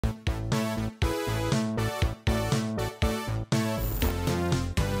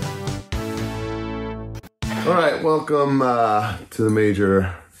All right, welcome to the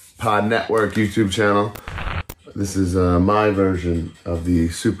Major Pod Network YouTube channel. This is my version of the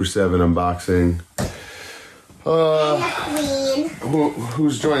Super7 unboxing.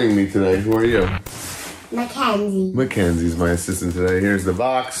 Who's joining me today? Who are you? Mackenzie. Mackenzie's my assistant today. Here's the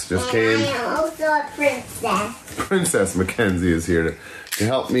box. Just came. I am also a princess. Princess Mackenzie is here to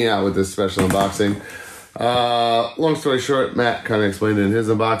help me out with this special unboxing. Long story short, Matt kind of explained it in his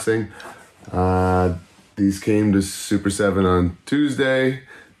unboxing. These came to Super7 on Tuesday.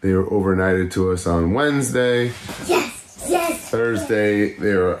 They were overnighted to us on Wednesday. Yes, yes. Thursday,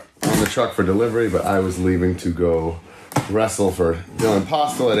 they were on the truck for delivery, but I was leaving to go wrestle for Dylan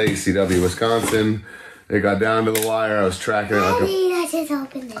Postel at ACW, Wisconsin. It got down to the wire. I was tracking it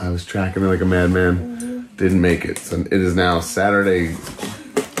like a madman. Didn't make it. So it is now Saturday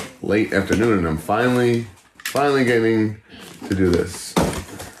late afternoon, and I'm finally getting to do this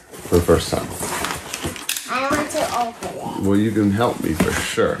for the first time. I want to open it. Well, you can help me for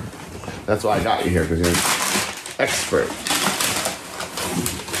sure. That's why I got you here, because you're an expert.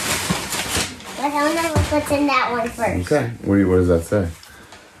 But I want to look what's in that one first. Okay. What does that say?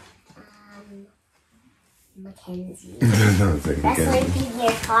 Mackenzie. That's like Wrestling figure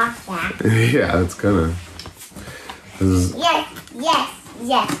podcast. Yeah, that's kind of.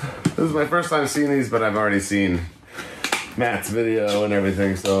 Yes. This is my first time seeing these, but I've already seen Matt's video and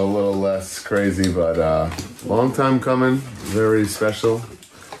everything, so a little less crazy, but long time coming, very special.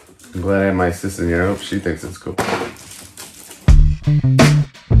 I'm glad I have my assistant here. I hope she thinks it's cool.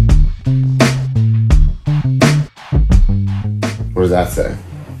 What does that say?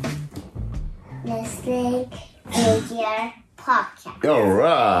 Wrestling figure podcast. All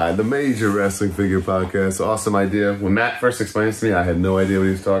right, the Major Wrestling Figure Podcast. Awesome idea. When Matt first explained this to me, I had no idea what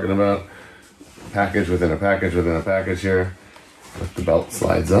he was talking about. Package within a package within a package here. But the belt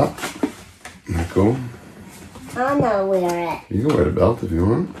slides up. Isn't that cool? I know wear it. You can wear the belt if you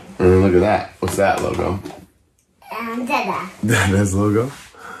want. And then look at that. What's that logo? Dada. Dada's logo.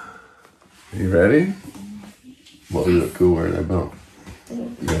 You ready? Well, you look cool wearing that belt.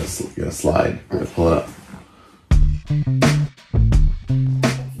 You gotta slide. You gotta pull it up.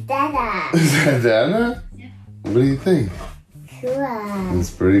 Dada. Is that Dada? Yeah. What do you think? Cool. It's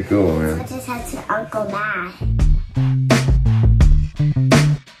pretty cool, man. I just had to Uncle Matt.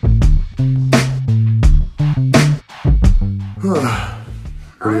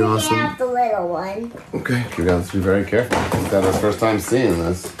 Pretty awesome. Get out the little one. Okay, you guys be very careful. It's Dada's first time seeing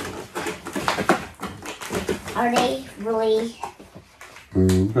this. Are they really?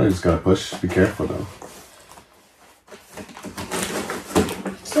 You just gotta push. Be careful though.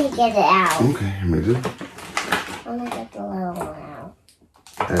 Can't get it out. Okay, here we go. I'm gonna get the little one out.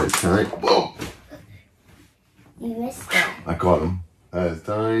 That is tiny. Whoa! You missed it. I caught him. That is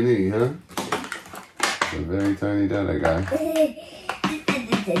tiny, huh? A very tiny Dada guy.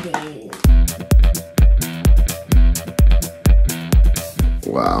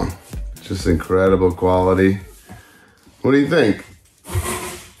 Wow. Just incredible quality. What do you think?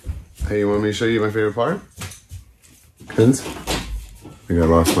 Hey, you want me to show you my favorite part? Pins? I think I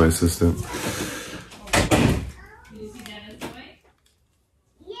lost my assistant.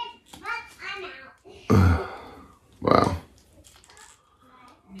 Wow.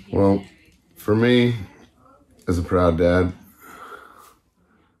 Well, for me, as a proud dad,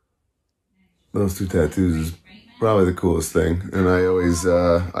 those two tattoos is probably the coolest thing. And I always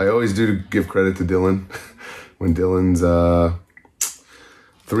do give credit to Dylan. When Dylan's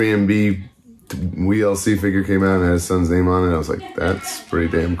 3MB WLC figure came out and had his son's name on it, I was like, that's pretty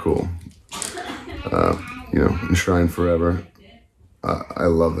damn cool. Enshrined forever. I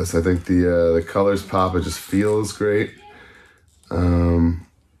love this. I think the colors pop. It just feels great. The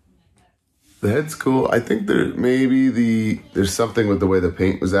head's cool. I think there's something with the way the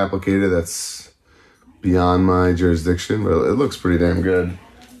paint was applicated that's beyond my jurisdiction, but it looks pretty damn good.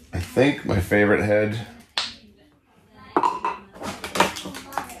 I think my favorite head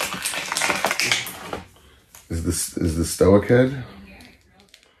is the Stoic head.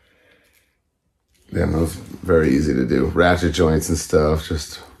 Damn, that was very easy to do. Ratchet joints and stuff.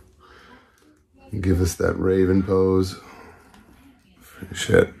 Just give us that Raven pose.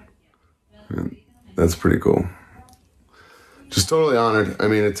 Shit. That's pretty cool. Just totally honored. I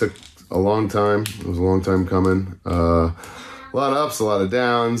mean, it took a long time. It was a long time coming. A lot of ups, a lot of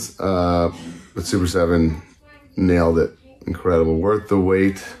downs. But Super7 nailed it. Incredible. Worth the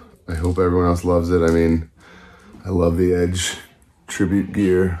wait. I hope everyone else loves it. I mean, I love the Edge tribute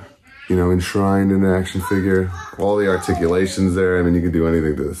gear. You know, enshrined in an action figure. All the articulations there. I mean, you can do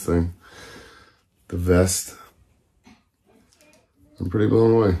anything to this thing. The vest. I'm pretty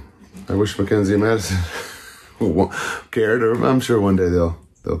blown away. I wish Mackenzie and Madison cared, or I'm sure one day they'll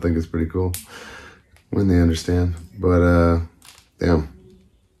think it's pretty cool when they understand. But damn,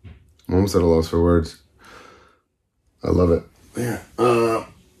 I'm almost at a loss for words. I love it. Yeah.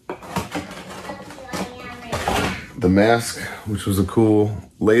 The mask, which was a cool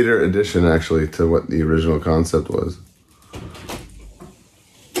later addition actually to what the original concept was.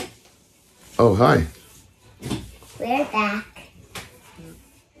 Oh, hi. We're back.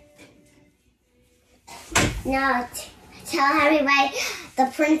 No, tell everybody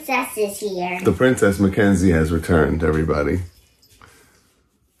the princess is here. The Princess Mackenzie has returned, everybody.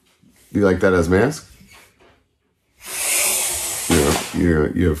 You like that as mask?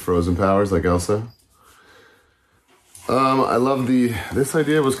 You have frozen powers like Elsa? I love this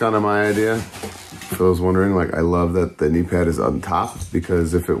idea was kind of my idea. If I was wondering, like, I love that the knee pad is on top,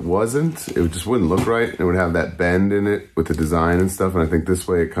 because if it wasn't, it just wouldn't look right. It would have that bend in it with the design and stuff, and I think this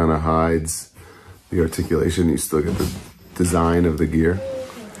way it kind of hides the articulation. You still get the design of the gear.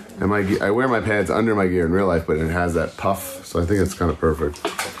 And I wear my pads under my gear in real life, but it has that puff, so I think it's kind of perfect.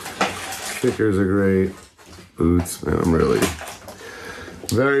 Stickers are great. Boots, man, I'm really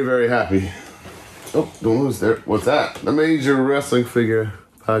very, very happy. Oh, don't lose there. What's that? The Major Wrestling Figure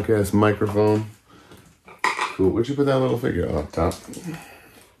Podcast microphone. Cool. Where'd you put that little figure? Oh, up top.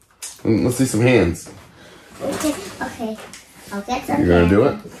 Let's see some hands. Okay. I'll get some. You're gonna do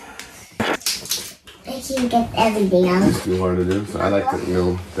it? I can get everything else. It's too hard to do. So I like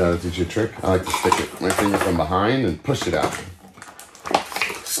to, that'll teach you a trick. I like to stick my finger from behind and push it out.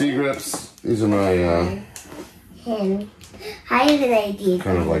 C-grips. These are my Him. How do they do that?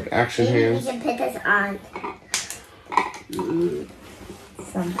 kind of like action hands. You can put this on.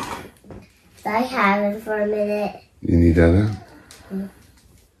 I have it for a minute. You need that now?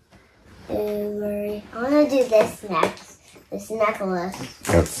 Don't worry. I want to do this next. This necklace.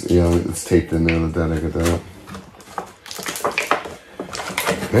 That's, it's taped in there. Let that, I get that out.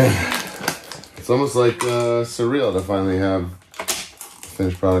 Man, it's almost like surreal to finally have a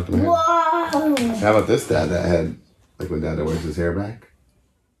finished product in my hand. Whoa! How about this dad that had, like when dad wears his hair back?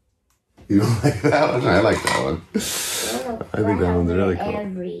 You don't like that one? I like that one. I think that one's really cool.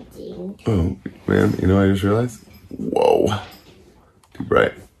 Everything. Oh, man, you know what I just realized? Whoa. Too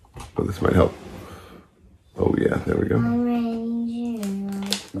bright. Oh, this might help. Oh, yeah, there we go. I'm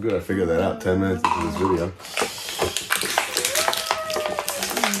good, I figured that out 10 minutes into this video.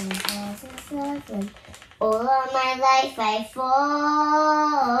 All of my life I fall.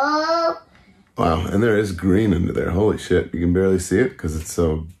 Wow, and there is green under there. Holy shit, you can barely see it because it's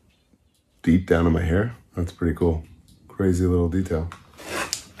so deep down in my hair. That's pretty cool. Crazy little detail.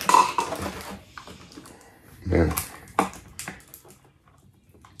 Man.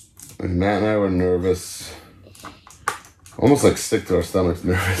 And Matt and I were nervous. Almost like sick to our stomachs,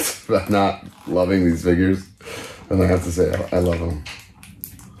 nervous about not loving these figures. And I have to say, I love them.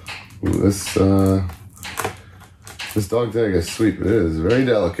 Ooh, this dog tag is sweet, but it is very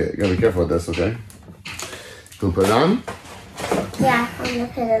delicate. You gotta be careful with this, okay? You wanna put it on? Yeah, I'm gonna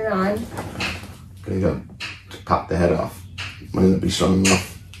put it on. There you go. Just pop the head off. Might not be strong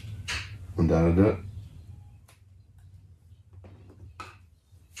enough. When Dad do it.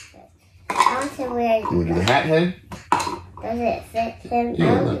 I want to wear. You wanna do the hat head? Does it fit him?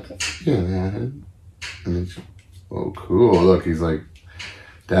 Yeah, look. Yeah, the hat head. And then oh, cool. Look, he's like,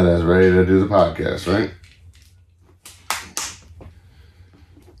 Dada's ready to do the podcast, right?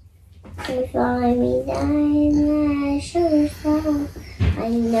 You follow me down, sure. I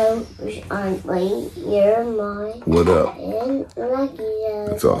know you're mine. What up? And lucky.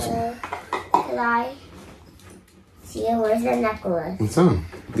 That's awesome. Can I see where's the necklace? What's on?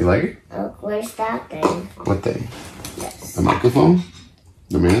 You like it? Oh, where's that thing? What thing? Yes. The microphone?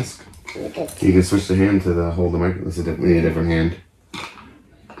 The mask? Look at You can switch the hand to hold the microphone. We need a different hand.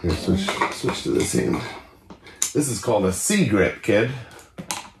 Here, switch to this hand. This is called a C-grip, kid.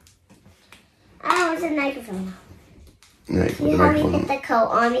 Oh, it's a microphone. Yeah, you Can you help me put the coat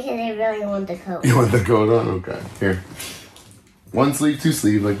on because I really want the coat. You want the coat on? Okay. Here. One sleeve, two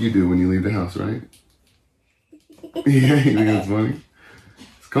sleeve, like you do when you leave the house, right? Yeah, you think that's funny?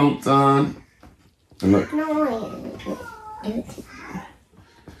 His coat's on. And look. No, You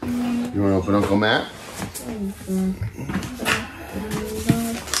want to open Uncle Matt?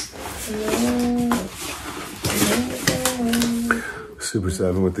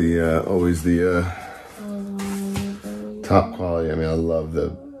 Super7 with the, always the, top quality. I mean, I love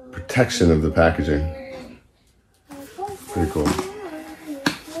the protection of the packaging. Pretty cool.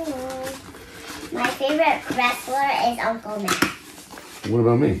 my favorite wrestler is Uncle Matt. What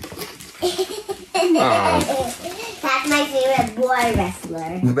about me? That's Matt's my favorite boy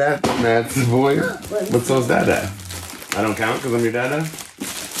wrestler. Matt's the boy? What so's Dada? I don't count because I'm your Dada?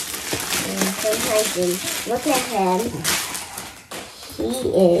 Look at him. He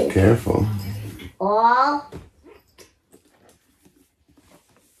is... Careful. All...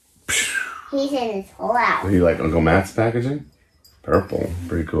 He's in his whole house. You like Uncle Matt's packaging? Purple.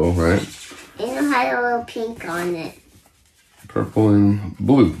 Pretty cool, right? And it had a little pink on it. Purple and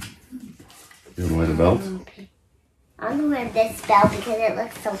blue. You want to wear the belt? I'm going to wear this belt because it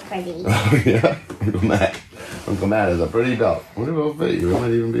looks so pretty. Oh, yeah? Uncle Matt. Uncle Matt has a pretty belt. I wonder if it'll fit you. It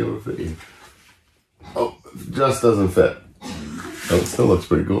might even be able to fit you. Oh, it just doesn't fit. Oh, it still looks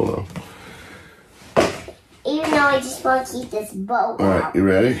pretty cool, though. Even though I just want to keep this bow out. All right, you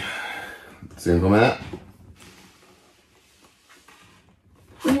ready? See Uncle Matt?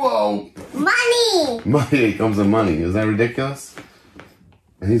 Whoa! Money! Money comes with money. Is that ridiculous?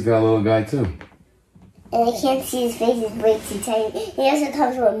 And he's got a little guy, too. And I can't see his face, it's way too tiny. He also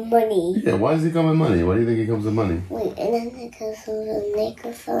comes with money. Yeah, why does he come with money? Why do you think he comes with money? Wait, and then it comes with a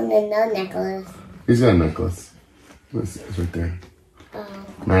necklace on and no necklace. He's got a necklace. It's right there. Oh.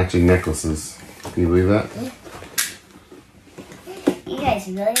 Matching necklaces. Can you believe that? You guys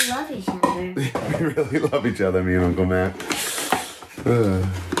really love each other. We really love each other, me and Uncle Matt.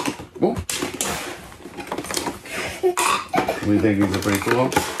 Whoop. We think these are pretty cool.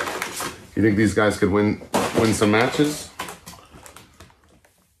 You think these guys could win some matches?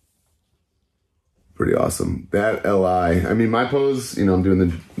 Pretty awesome. That LI. I mean, my pose. You know, I'm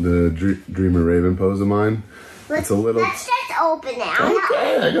doing the Dreamer Raven pose of mine. It's a little. Let's just open it.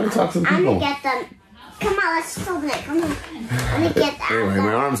 Okay, I gotta talk to some people. I'm gonna get them. Come on, let's just open it. Come on. Let me get that. Anyway,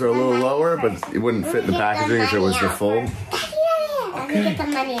 my arms are a little lower, but it wouldn't fit in the packaging if it was the full. Let me get the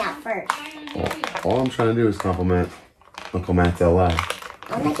money out first. All I'm trying to do is compliment Uncle Matt's LI.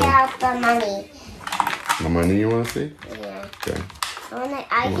 I'm gonna get out the money. The money you want to see? Yeah. Okay.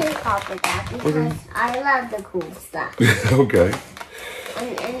 I can call for that because I love the cool stuff. Okay.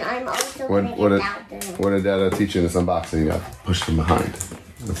 And I'm also going to get out there. What did Dada teach you in this unboxing? You got to push from behind.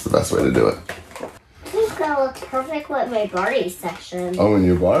 That's the best way to do it. This girl looks perfect with my Barbie section. Oh, and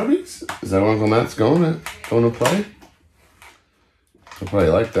your Barbies? Is that where Uncle Matt's going to play? He'll probably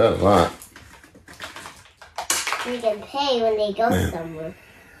like that a lot. We can pay when they go somewhere.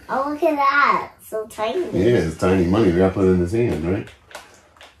 Oh, look at that. So tiny. Yeah, it's tiny money. We got to put it in his hand, right?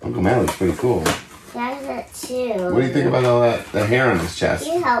 Uncle Matt looks pretty cool. That's it too. What do you think about all that hair on his chest?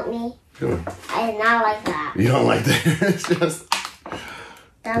 Can you help me? Sure. I did not like that. You don't like the hair? It's just...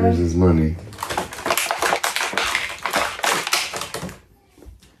 There's his money.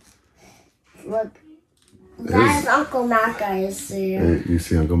 Look. That is Uncle Matt, guys. You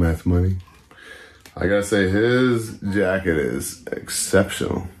see Uncle Matt's money? I gotta say, his jacket is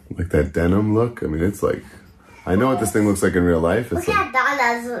exceptional. Like that denim look. I mean, it's like... I know what this thing looks like in real life. It's look like at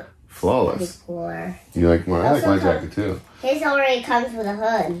Donna's. Flawless. Cooler. You like mine? I like my jacket too. His already comes with a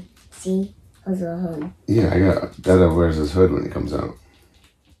hood. See? Comes with a hood. Yeah, I got... Dada wears his hood when he comes out.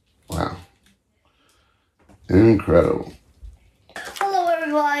 Wow. Incredible. Hello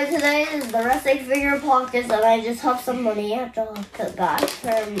everyone, today is the wrestling figure podcast and I just have some money after I got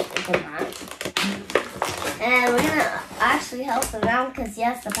from Uncle Matt. And we're gonna actually help him out because he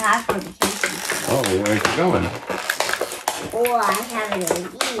has to pack for vacation. Oh, where are you going? Oh, I have an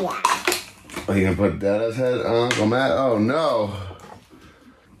idea. Are you gonna put Dada's head on Uncle Matt? Oh no.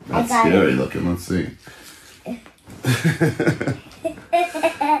 That's got scary looking, let's see.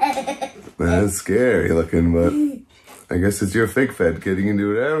 That's scary looking, but I guess it's your fake fed kid. You can do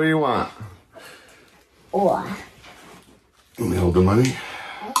whatever you want. Or let me hold the money.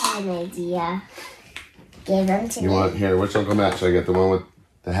 I have an idea. Give them to me. You want here? Which Uncle Matt? Should I get the one with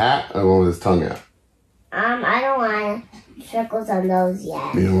the hat or the one with his tongue out? I don't want circles on those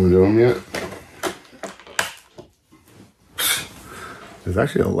yet. You don't want to do them yet? There's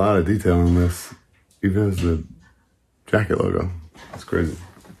actually a lot of detail in this, even as the jacket logo. It's crazy.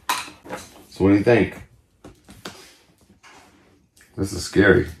 So what do you think? This is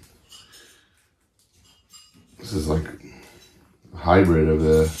scary. This is like a hybrid of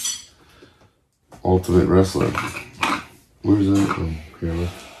the Ultimate Wrestler. Where's that? Oh, here, look.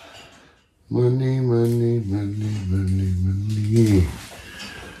 Money, money, money, money, money.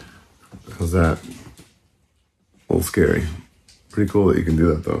 How's that? A little scary. Pretty cool that you can do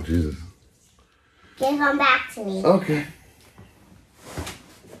that though, Jesus. Give them back to me. Okay.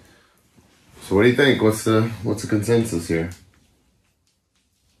 So what do you think? What's the consensus here?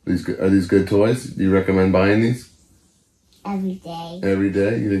 Are these good toys? Do you recommend buying these? Every day. Every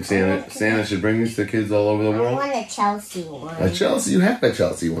day? You think Santa should bring these to kids all over the world? I want a Chelsea one. A Chelsea? You have a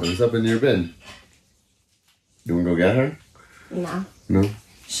Chelsea one. It's up in your bin. You wanna go get her? No. No?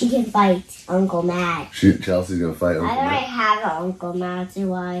 She can fight Uncle Matt. Chelsea's gonna fight Uncle I already Matt. have an Uncle Matt,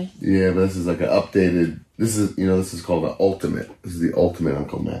 do I? Yeah, but this is like an updated, this is called the ultimate. This is the ultimate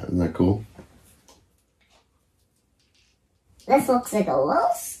Uncle Matt. Isn't that cool? This looks like a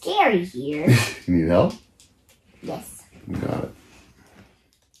little scary here. You need help? Yes. You got it.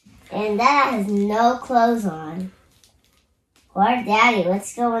 And that has no clothes on. Poor Daddy,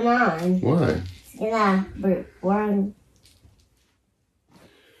 what's going on? Why? He's gonna burn.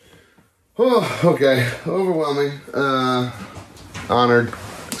 Oh, okay. Overwhelming. Honored,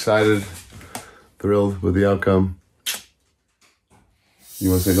 excited, thrilled with the outcome. You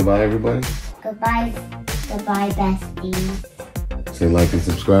want to say goodbye, everybody? Goodbye, besties. Say like and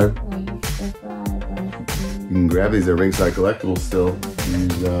subscribe. Goodbye, besties. You can grab these at Ringside Collectibles still.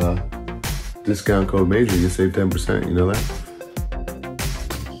 Use discount code MAJOR. You save 10%. You know that?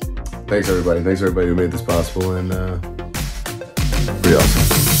 Thanks, everybody. Thanks, everybody who made this possible. And pretty awesome.